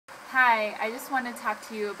Hi, I just want to talk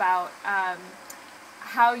to you about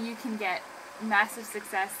how you can get massive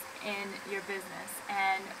success in your business.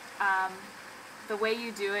 And the way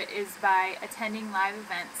you do it is by attending live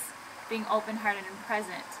events, being open-hearted and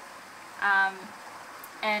present. Um,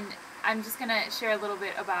 and I'm just going to share a little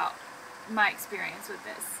bit about my experience with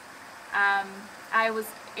this. I was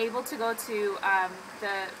able to go to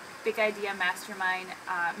the Big Idea Mastermind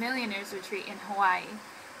Millionaires Retreat in Hawaii,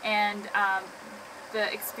 and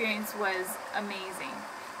the experience was amazing.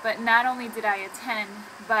 But not only did I attend,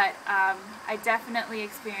 but I definitely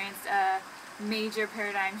experienced a major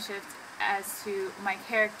paradigm shift as to my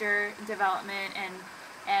character development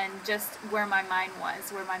and just where my mind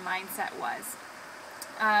was, where my mindset was.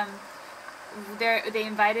 They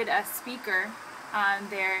invited a speaker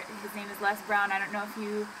there. His name is Les Brown. I don't know if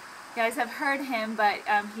you guys have heard him, but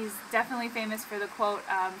he's definitely famous for the quote,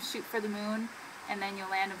 "Shoot for the moon, and then you'll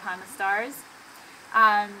land upon the stars."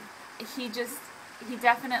 He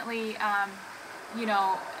definitely,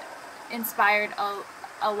 inspired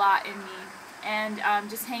a lot in me. And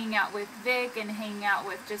just hanging out with Vic and hanging out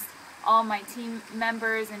with just all my team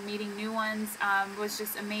members and meeting new ones was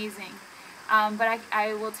just amazing. But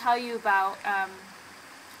I will tell you about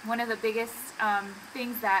one of the biggest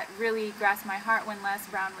things that really grasped my heart when Les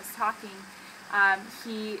Brown was talking.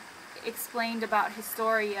 He explained about his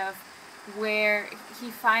story of where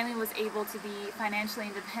he finally was able to be financially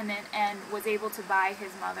independent and was able to buy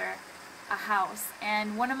his mother a house.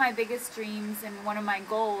 And one of my biggest dreams and one of my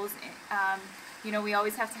goals, we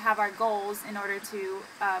always have to have our goals in order to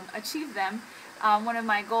achieve them. One of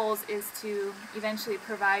my goals is to eventually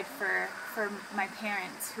provide for my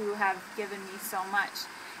parents, who have given me so much.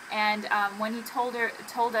 And when he told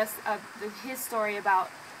us his story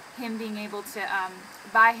about him being able to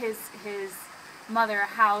buy his mother a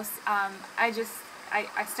house, I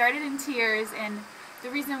started in tears, and the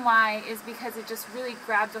reason why is because it just really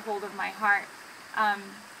grabbed a hold of my heart.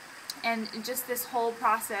 And just this whole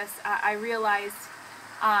process, I realized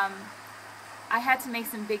I had to make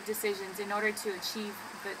some big decisions in order to achieve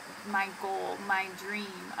my goal, my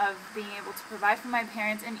dream of being able to provide for my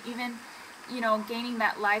parents, and even gaining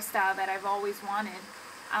that lifestyle that I've always wanted.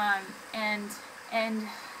 And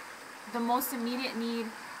the most immediate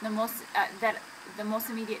need, the most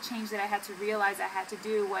immediate change that I had to realize I had to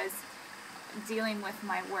do was dealing with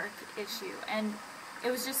my work issue. And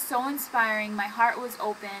it was just so inspiring. My heart was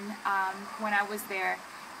open when I was there,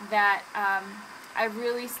 that I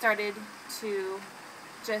really started to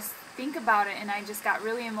just think about it, and I just got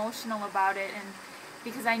really emotional about it, and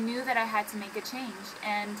because I knew that I had to make a change.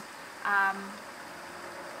 And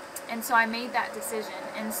so I made that decision.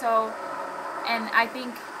 And I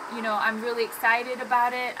think I'm really excited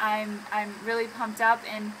about it. I'm really pumped up.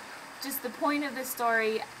 And just the point of the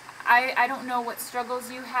story, I don't know what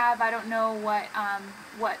struggles you have. I don't know what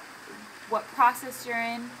process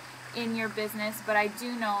you're in your business, but I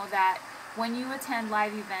do know that when you attend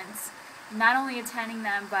live events, not only attending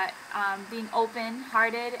them, but being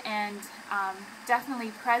open-hearted and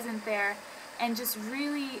definitely present there, and just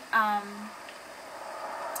really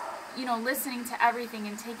listening to everything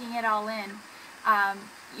and taking it all in,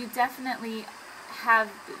 you definitely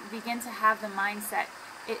begin to have the mindset.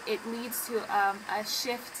 It leads to a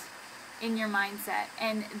shift in your mindset,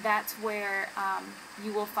 and that's where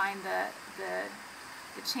you will find the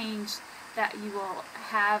change that you will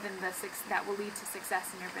have, and that will lead to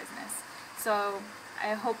success in your business. So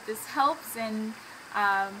I hope this helps, and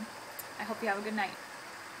I hope you have a good night.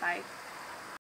 Bye.